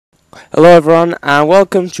Hello everyone, and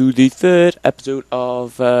welcome to the third episode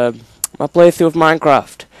of my playthrough of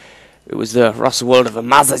Minecraft. It was the Rust World of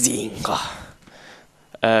Amazing. So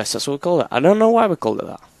that's what we called it. I don't know why we called it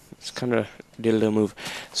that. It's kind of a dildo move.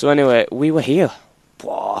 So anyway, we were here.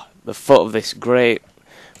 Whoa, the foot of this great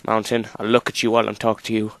mountain. I look at you while I'm talking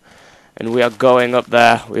to you. And we are going up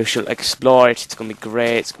there. We shall explore it. It's going to be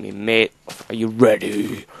great. It's going to be made. Are you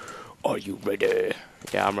ready? Are you ready?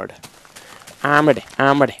 Yeah, I'm ready. I'm ready.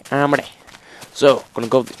 So, I'm going to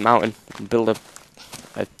go up this mountain and build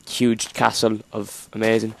a huge castle of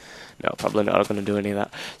amazing. No, probably not going to do any of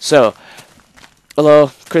that. So,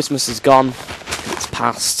 hello, Christmas is gone. It's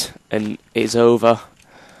past and it's over.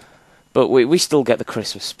 But we still get the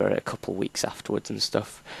Christmas spirit a couple of weeks afterwards and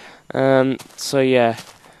stuff. So yeah,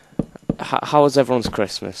 how was everyone's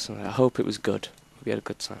Christmas? I hope it was good. We had a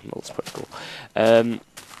good time. That was pretty cool.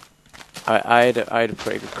 I had a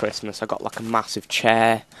pretty good Christmas. I got like a massive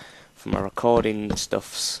chair for my recording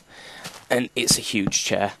stuffs, and it's a huge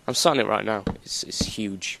chair. I'm sat in it right now. It's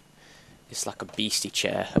huge. It's like a beastie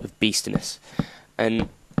chair of beastiness, and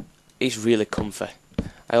it's really comfy.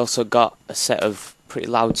 I also got a set of pretty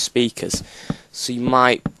loud speakers, so you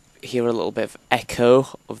might hear a little bit of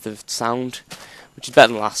echo of the sound, which is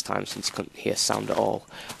better than last time since you couldn't hear sound at all.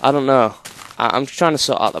 I don't know. I'm trying to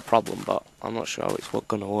sort out the problem, but I'm not sure how it's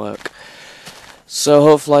going to work. So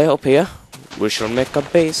hopefully up here we shall make a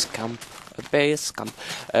base camp.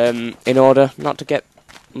 In order not to get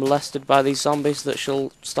molested by these zombies that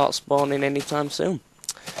shall start spawning anytime soon.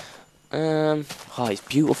 Oh, it's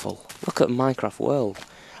beautiful. Look at Minecraft world.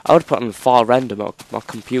 I would put on far render, my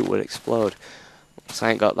computer would explode. So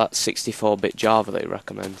I ain't got that 64-bit Java that it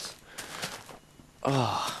recommends.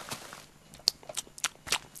 Oh,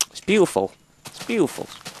 it's beautiful. It's beautiful.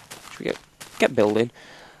 Should we get building?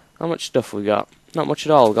 How much stuff we got? Not much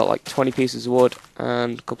at all. We've got like 20 pieces of wood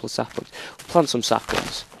and a couple of saplings. We'll plant some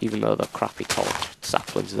saplings, even though they're crappy tall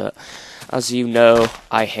saplings that, as you know,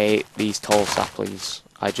 I hate these tall saplings.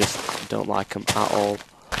 I just don't like them at all.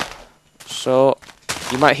 So,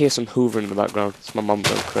 you might hear some hoovering in the background. It's my mum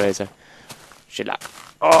going crazy. She's like,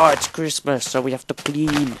 oh, it's Christmas, so we have to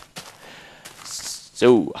clean.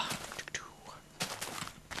 So,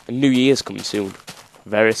 New Year's coming soon.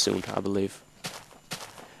 Very soon, I believe.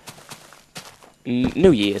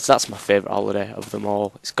 New Year's, that's my favourite holiday of them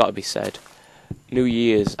all. It's got to be said. New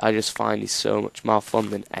Year's, I just find is so much more fun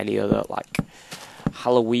than any other, like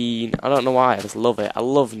Halloween. I don't know why, I just love it. I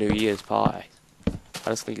love New Year's party. I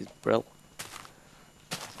just think it's brilliant.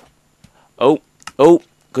 Oh,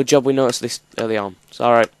 good job we noticed this early on. It's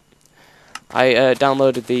alright. I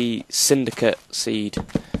downloaded the Syndicate seed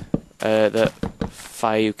that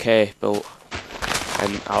Fire UK built,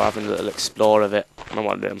 and I was having a little explore of it, and I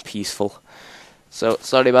wanted it on peaceful. So,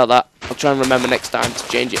 sorry about that. I'll try and remember next time to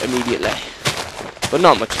change it immediately. But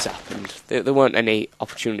not much has happened. There weren't any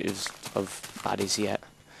opportunities of baddies yet.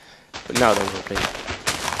 But now there will be. I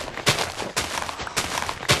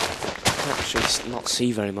can't actually not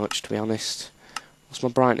see very much, to be honest. What's my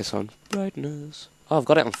brightness on? Brightness. Oh, I've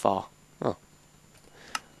got it on 4. Oh.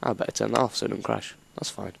 I better turn that off so it doesn't crash. That's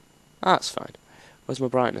fine. That's fine. Where's my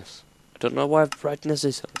brightness? I don't know where brightness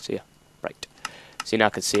is. Oh, it's here. Right. See, now I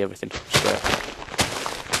can see everything straight.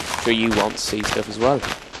 I'm sure you want to see stuff as well.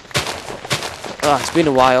 Oh, it's been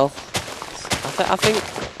a while. I think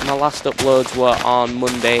my last uploads were on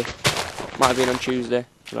Monday. Might have been on Tuesday.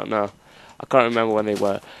 I don't know. I can't remember when they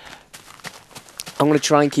were. I'm going to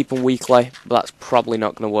try and keep them weekly, but that's probably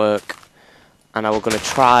not going to work. And I was going to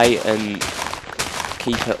try and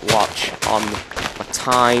keep it watch on my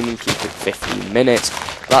time and keep it 15 minutes.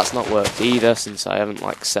 But that's not worked either, since I haven't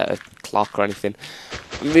like set a clock or anything.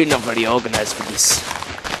 I'm really not very organised for this.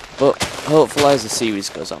 But hopefully as the series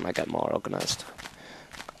goes on I get more organised.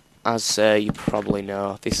 As you probably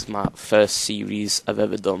know, this is my first series I've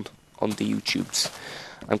ever done on the YouTubes.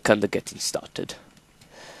 I'm kinda getting started.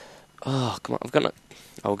 Oh, come on,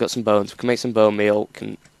 we've got some bones. We can make some bone meal, we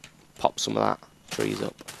can pop some of that trees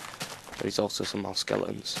up. There's also some more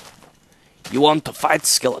skeletons. You want to fight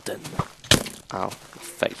skeleton? Ow, my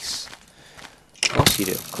face. Of course you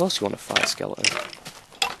do. Of course you want to fight skeleton.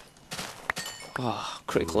 Oh,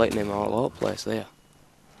 critical hitting him all over the place there.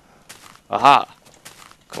 Aha!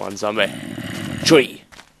 Come on, zombie. Tree!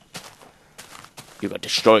 You got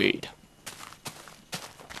destroyed.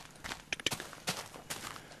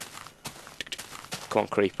 Come on,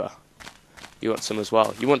 creeper. You want some as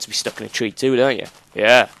well. You want to be stuck in a tree too, don't you?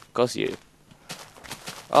 Yeah, of course you do.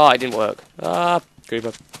 Oh, it didn't work. Ah,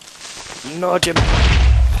 creeper. No, Jim.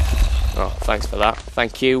 Oh, thanks for that.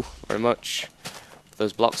 Thank you very much for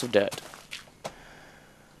those blocks of dirt.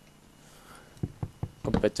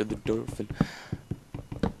 compared to the dolphin.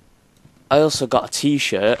 I also got a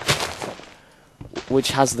t-shirt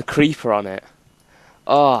which has the creeper on it.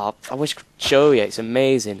 Oh, I wish I could show you. It's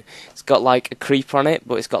amazing. It's got like a creeper on it,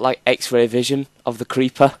 but it's got like X-ray vision of the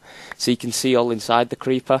creeper, so you can see all inside the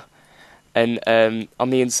creeper. And on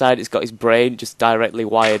the inside, it's got his brain just directly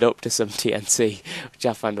wired up to some TNT, which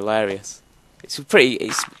I find hilarious. It's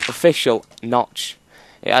official notch.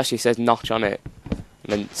 It actually says notch on it, and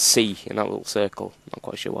then C in that little circle. Not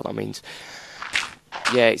quite sure what that means.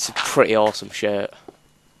 Yeah, it's a pretty awesome shirt.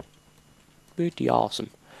 Pretty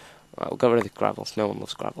awesome. Right, we'll get rid of the gravel. No one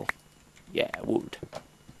loves gravel. Yeah, wood.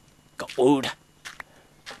 Got wood.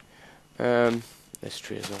 This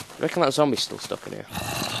tree as well. I reckon that zombie's still stuck in here.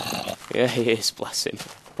 Yeah, he is, bless him.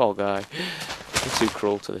 Poor guy. I'm too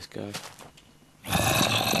cruel to this guy.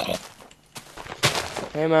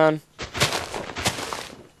 Hey, man.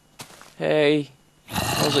 Hey.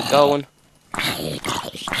 How's it going?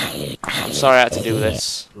 I'm sorry I had to do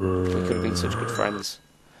this. We could have been such good friends.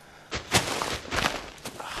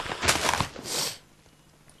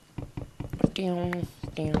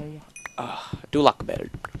 I do like a bit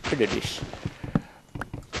of this.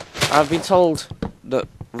 I've been told that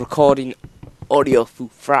recording audio through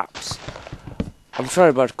fraps. I'm sorry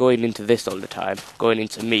about going into this all the time. Going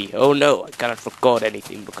into me. Oh no, I cannot record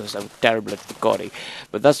anything because I'm terrible at recording.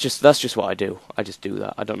 But that's just what I do. I just do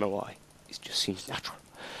that. I don't know why. It just seems natural.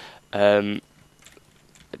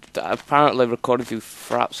 Apparently recording through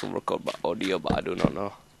fraps will record my audio, but I do not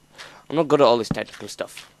know. I'm not good at all this technical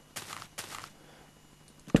stuff.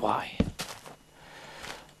 But why?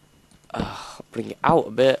 Bring it out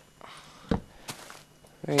a bit.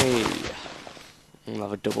 Hey. I'll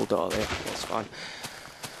have a double door there. That's fine.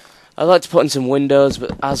 I'd like to put in some windows,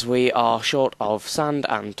 but as we are short of sand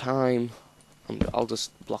and time, I'll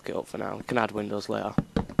just block it up for now. We can add windows later.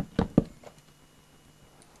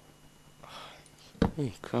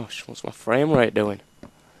 Oh gosh, what's my frame rate doing?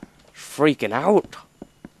 Freaking out.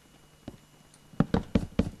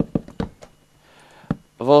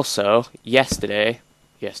 I've also, yesterday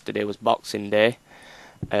was Boxing Day,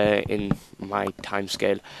 in my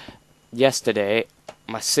timescale. Yesterday,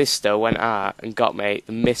 my sister went out and got me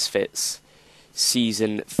the Misfits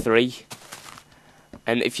Season 3.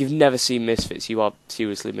 And if you've never seen Misfits, you are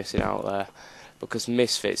seriously missing out there. Because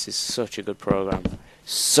Misfits is such a good program.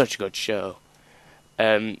 Such a good show.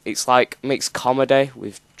 It's like mixed comedy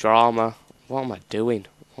with drama. What am I doing?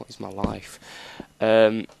 What is my life?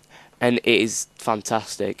 And it is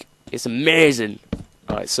fantastic. It's amazing.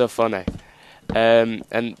 Oh, it's so funny.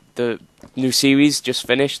 And the new series just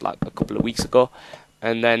finished like a couple of weeks ago,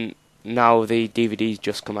 and then now the DVD's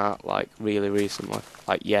just come out like really recently,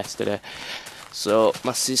 like yesterday. So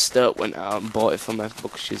my sister went out and bought it for me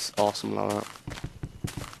because she's awesome like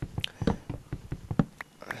that.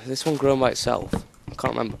 Is this one grown by itself? I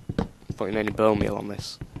can't remember putting any bone meal on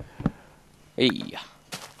this. Hey.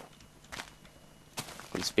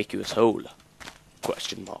 Conspicuous hole?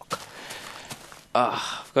 Question mark.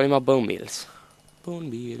 I've got any more bone meals. Bone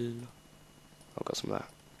meal. I've got some of that.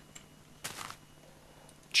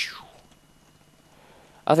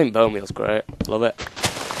 I think bone meal's great. Love it.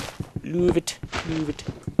 Love it. Love it.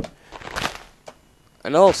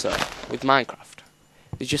 And also, with Minecraft,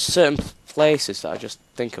 there's just certain places that I just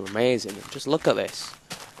think are amazing. Just look at this.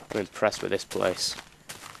 I'm impressed with this place.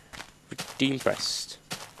 Pretty impressed.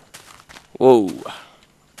 Whoa.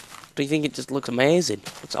 Do you think it just looks amazing?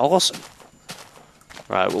 It's awesome.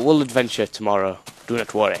 Right, well, we'll adventure tomorrow. Do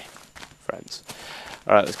not worry, friends.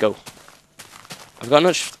 Alright, let's go. I've got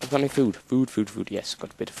any food. Food. Yes, I've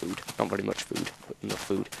got a bit of food. Not very much food, but enough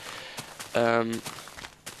food.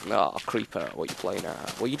 Oh, creeper, what are you playing at?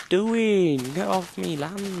 What are you doing? Get off me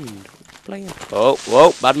land. What are you playing? Oh,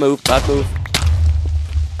 whoa, bad move.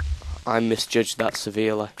 I misjudged that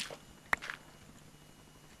severely.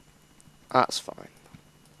 That's fine.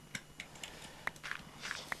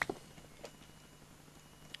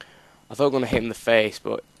 I thought I was going to hit him in the face,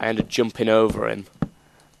 but I ended up jumping over him.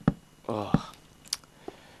 Oh.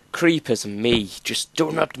 Creepers and me just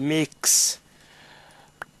do not mix.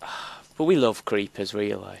 But we love creepers,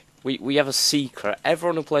 really. We have a secret.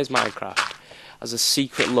 Everyone who plays Minecraft has a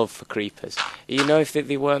secret love for creepers. You know, if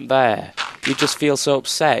they weren't there, you'd just feel so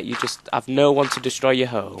upset. You just have no one to destroy your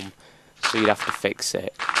home, so you'd have to fix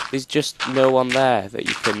it. There's just no one there that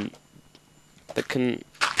can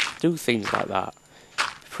do things like that.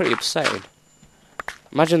 Pretty upsetting.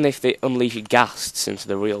 Imagine if they unleashed ghasts into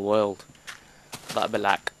the real world. That'd be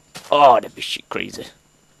like, oh, that'd be shit crazy.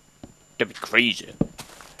 That'd be crazy.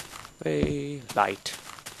 Hey, light.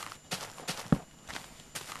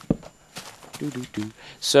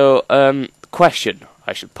 So, question.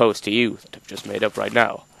 I should pose to you that I've just made up right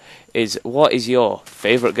now is, what is your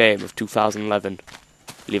favourite game of 2011?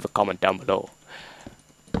 Leave a comment down below.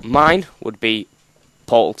 Mine would be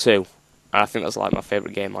Portal 2, and I think that's like my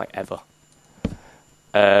favourite game like ever.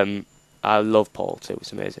 I love Portal 2,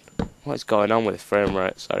 it's amazing. What is going on with this frame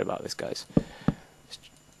rate? Sorry about this, guys. It's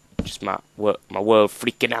just my world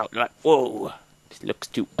freaking out, like, whoa, this looks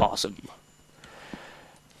too awesome.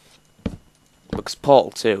 Because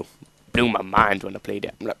Portal 2 blew my mind when I played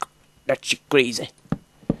it. I'm like, that shit crazy.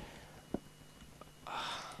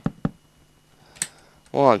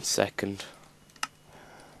 1 second.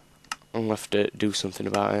 I'm gonna have to do something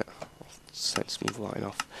about it. Set smooth lighting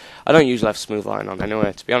off. I don't usually have smooth lighting on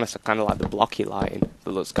anyway. To be honest, I kind of like the blocky lighting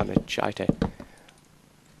that looks kind of shitey.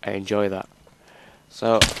 I enjoy that.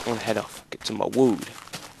 So I'm gonna head off, get some more wood.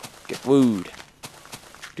 Get wood.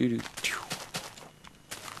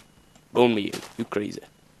 Bone me, you crazy.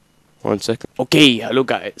 1 second. Okay, hello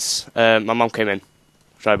guys. My mum came in.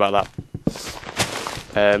 Sorry about that.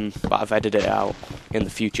 But I've edited it out in the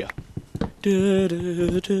future.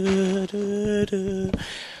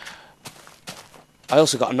 I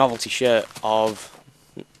also got a novelty shirt of,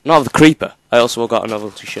 not of the Creeper, I also got a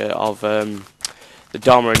novelty shirt of the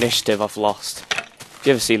Dharma Initiative of Lost. Have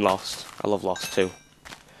you ever seen Lost? I love Lost too.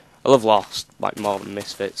 I love Lost, like more than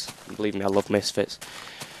Misfits. Believe me, I love Misfits.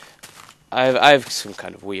 I have some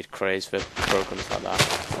kind of weird craze for programs like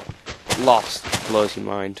that. Lost blows your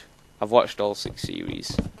mind. I've watched all 6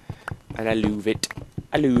 series, and I love it.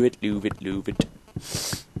 I love it, love it, love it.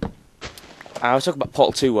 I was talking about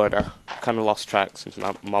Portal 2, weren't I? Kind of lost track since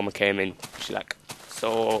my mama came in. She's like,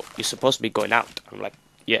 so you're supposed to be going out? I'm like,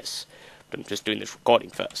 yes, but I'm just doing this recording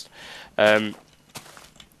first.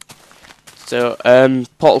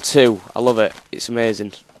 Portal 2, I love it. It's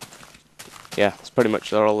amazing. Yeah, that's pretty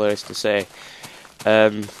much all there is to say.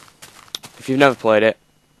 If you've never played it,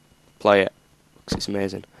 play it, because it's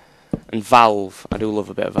amazing. And Valve, I do love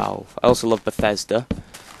a bit of Valve. I also love Bethesda,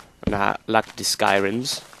 and I like the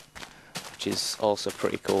Skyrims, which is also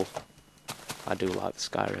pretty cool. I do like the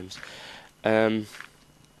Skyrims.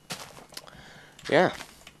 Yeah,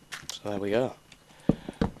 so there we go.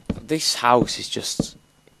 This house is just,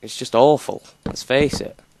 it's just awful, let's face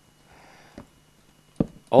it.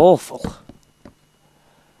 Awful.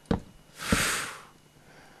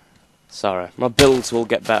 Sorry, my builds will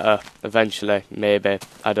get better eventually, maybe,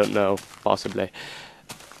 I don't know, possibly,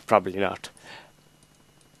 probably not.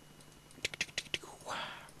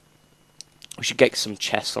 We should get some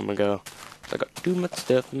chests on the go. I got too much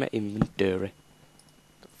stuff in my inventory.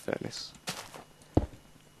 The furnace.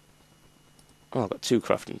 Oh, I've got 2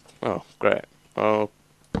 crafting. Oh, great. Oh,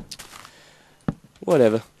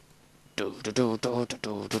 whatever.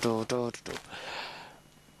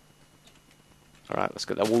 Alright, let's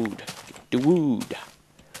get the wood. Get the wood.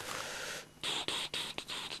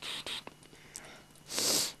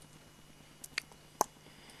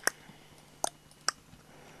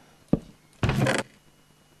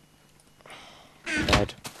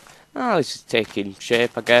 Bed. Oh, this is taking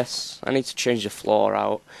shape, I guess. I need to change the floor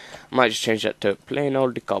out. I might just change that to plain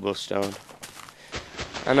old cobblestone.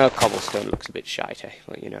 I know cobblestone looks a bit shitey,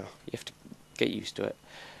 but you know, you have to get used to it.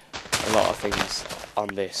 A lot of things on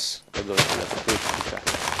this are going to look good.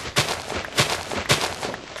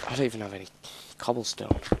 I don't even have any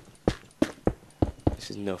cobblestone. This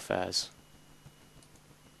is no fairs.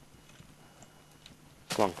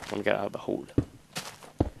 Come on, I want to get out of the hole.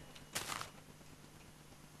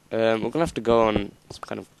 We're going to have to go on some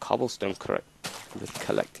kind of cobblestone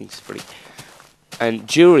collecting spree. And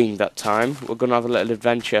during that time, we're going to have a little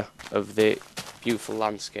adventure of the beautiful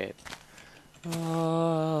landscape.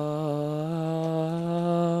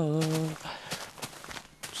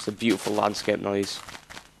 Just a beautiful landscape noise.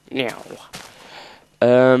 Now,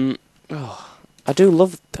 I do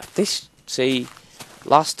love this. See,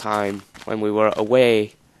 last time when we were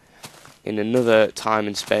away in another time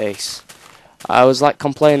and space, I was like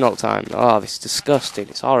complaining all the time. Oh, this is disgusting.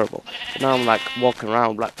 It's horrible. But now I'm like walking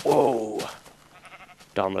around like, whoa!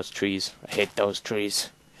 Darn those trees. I hate those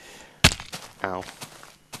trees. Ow.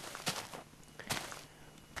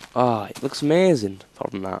 Oh, it looks amazing.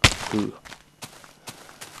 Apart from that. Ooh.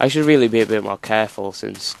 I should really be a bit more careful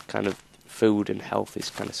since kind of food and health is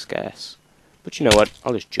kind of scarce. But you know what?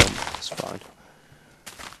 I'll just jump. It's fine.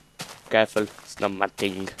 Careful. It's not my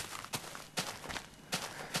thing.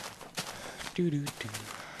 Doo-doo-doo.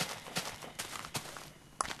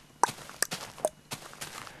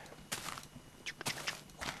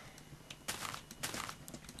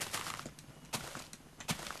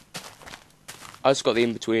 I just got the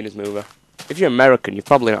In-Betweeners mover. If you're American, you've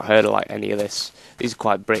probably not heard of like any of this. These are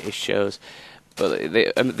quite British shows. But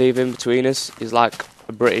the In-Betweeners is like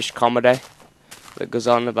a British comedy that goes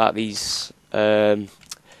on about these young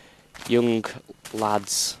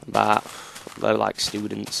lads, they're like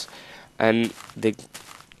students, and they're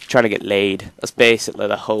trying to get laid. That's basically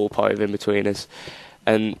the whole point of In-Betweeners,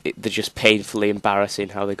 and they're just painfully embarrassing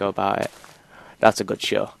how they go about it. That's a good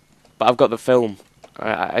show. But I've got the film.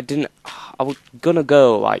 I was gonna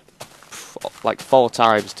go like 4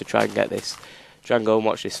 times to try and get this, try and go and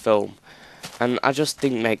watch this film, and I just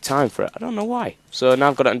didn't make time for it. I don't know why. So now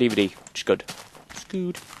I've got it on DVD, which is good. It's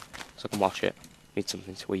good. So I can watch it. Need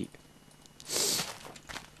something to eat.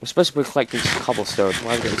 I'm supposed to be collecting some cobblestone.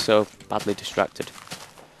 Why am I getting so badly distracted?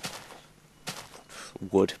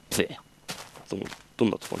 Wood. Done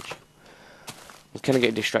not want you. I'm kind of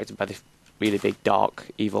getting distracted by this really big, dark,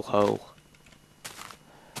 evil hole.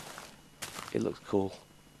 It looks cool.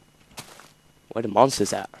 Where the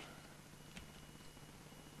monsters at?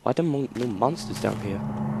 Why the no monsters down here?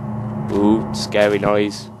 Ooh, scary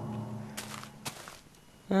noise.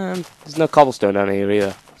 There's no cobblestone down here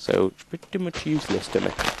either, so it's pretty much useless to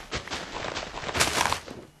me.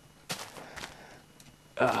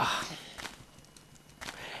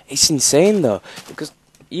 It's insane though, because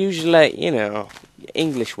usually, you know,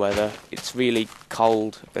 English weather, it's really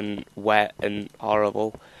cold and wet and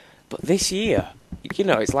horrible. But this year, you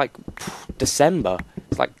know, it's like December,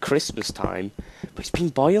 it's like Christmas time, but it's been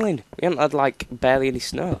boiling. We haven't had like barely any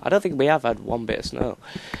snow. I don't think we have had one bit of snow.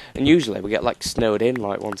 And usually we get like snowed in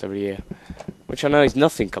like once every year, which I know is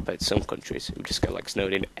nothing compared to some countries who just get like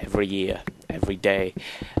snowed in every year, every day.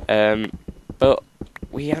 But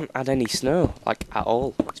we haven't had any snow, like at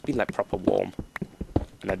all. It's been like proper warm,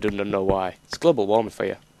 and I don't know why. It's global warming for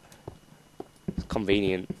you. It's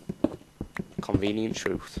convenient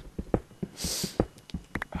truth.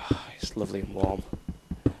 It's lovely and warm.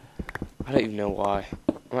 I don't even know why.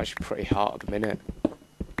 I'm actually pretty hot at the minute.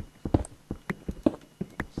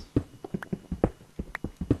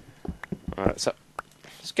 Alright, so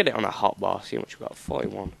let's get it on a hot bar, see how much we've got.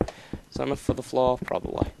 41. Is that enough for the floor?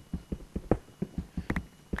 Probably.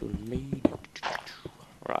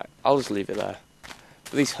 Right, I'll just leave it there.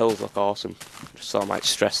 But these hills look awesome, just so I might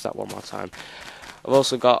stress that one more time. I've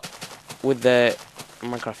also got, with the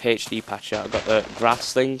Minecraft HD patch out, I've got the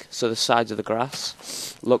grass thing, so the sides of the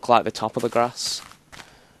grass look like the top of the grass,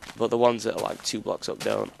 but the ones that are like 2 blocks up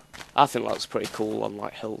don't. I think that looks pretty cool on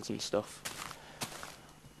like hills and stuff.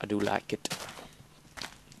 I do like it.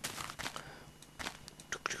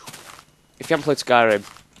 If you haven't played Skyrim,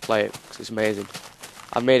 play it, because it's amazing.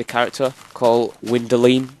 I've made a character called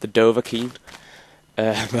Winderleen the Dovahkiin,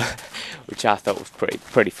 which I thought was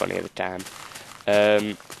pretty funny at the time.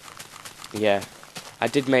 Yeah, I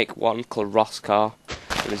did make one called Roskar.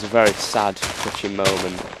 It was a very sad, touching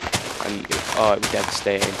moment, and it was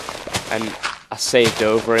devastating. And I saved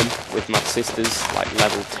over him with my sisters, like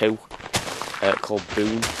level 2, called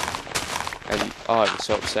Boone, and it was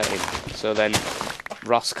so upsetting. So then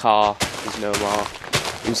Roskar is no more.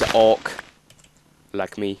 He was an orc,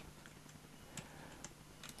 like me.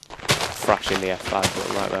 Thrashing the F5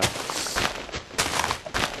 button like that.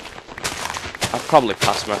 I've probably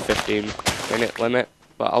passed my 15-minute limit,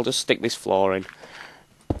 but I'll just stick this floor in.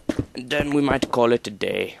 And then we might call it a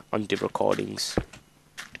day on the recordings.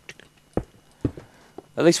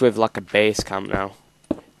 At least we have like a base camp now.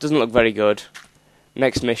 Doesn't look very good.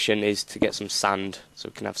 Next mission is to get some sand so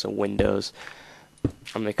we can have some windows.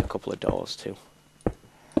 And make a couple of doors too.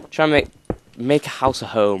 Try and make a house a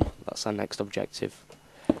home. That's our next objective.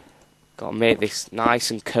 Gotta make this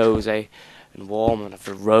nice and cozy and warm, and have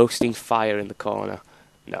a roasting fire in the corner.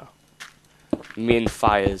 No. Me and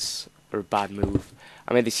fires are a bad move.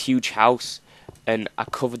 I made this huge house, and I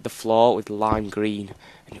covered the floor with lime green,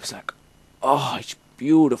 and it was like, oh, it's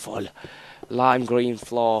beautiful. Lime green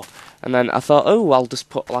floor. And then I thought, oh, I'll just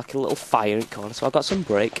put like a little fire in the corner. So I got some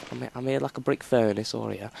brick. I made like a brick furnace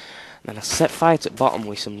over here. And then I set fire to the bottom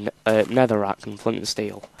with some netherrack and flint and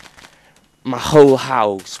steel. My whole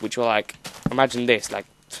house, which were like, imagine this, like,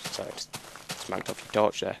 sorry, I just smacked off your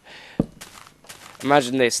torch there.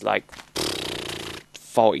 Imagine this, like,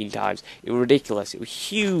 14 times. It was ridiculous. It was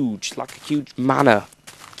huge, like a huge manor.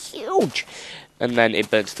 Huge! And then it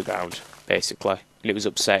burnt to the ground, basically. And it was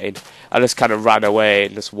upsetting. I just kind of ran away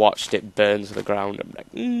and just watched it burn to the ground. I'm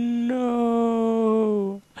like,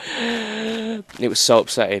 no! It was so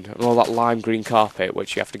upsetting. And all that lime green carpet,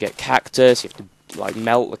 which you have to get cactus, you have to like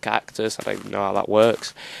melt the cactus. I don't even know how that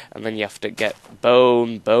works. And then you have to get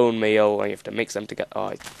bone meal, and you have to mix them together. Oh,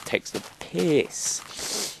 it takes the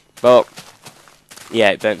piss. But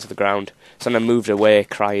yeah, it burnt to the ground. So then I moved away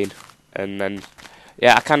crying, and then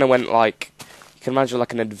yeah, I kind of went like You can imagine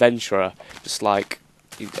like an adventurer, just like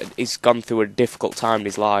he's gone through a difficult time in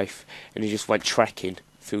his life, and he just went trekking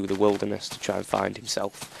through the wilderness to try and find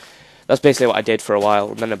himself. That's basically what I did for a while,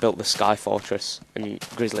 and then I built the Sky Fortress in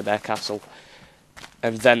Grizzly Bear Castle,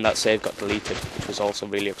 and then that save got deleted, which was also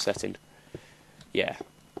really upsetting. Yeah,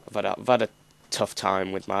 I've had a tough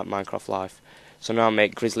time with my Minecraft life, so now I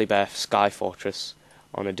make Grizzly Bear Sky Fortress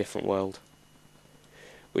on a different world,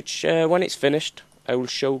 which when it's finished, I will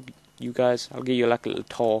show you guys. I'll give you like a little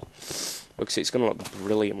tour, because it's going to look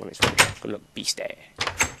brilliant when it's finished. It's going to look beastie.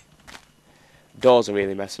 Doors are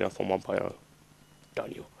really messing up on 1.0.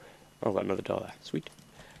 Don't you? I've got another door there. Sweet.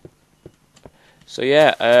 So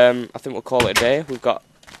yeah, I think we'll call it a day. We've got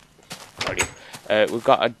a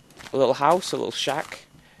little house, a little shack.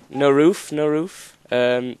 No roof.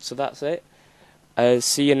 So that's it.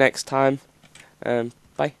 See you next time.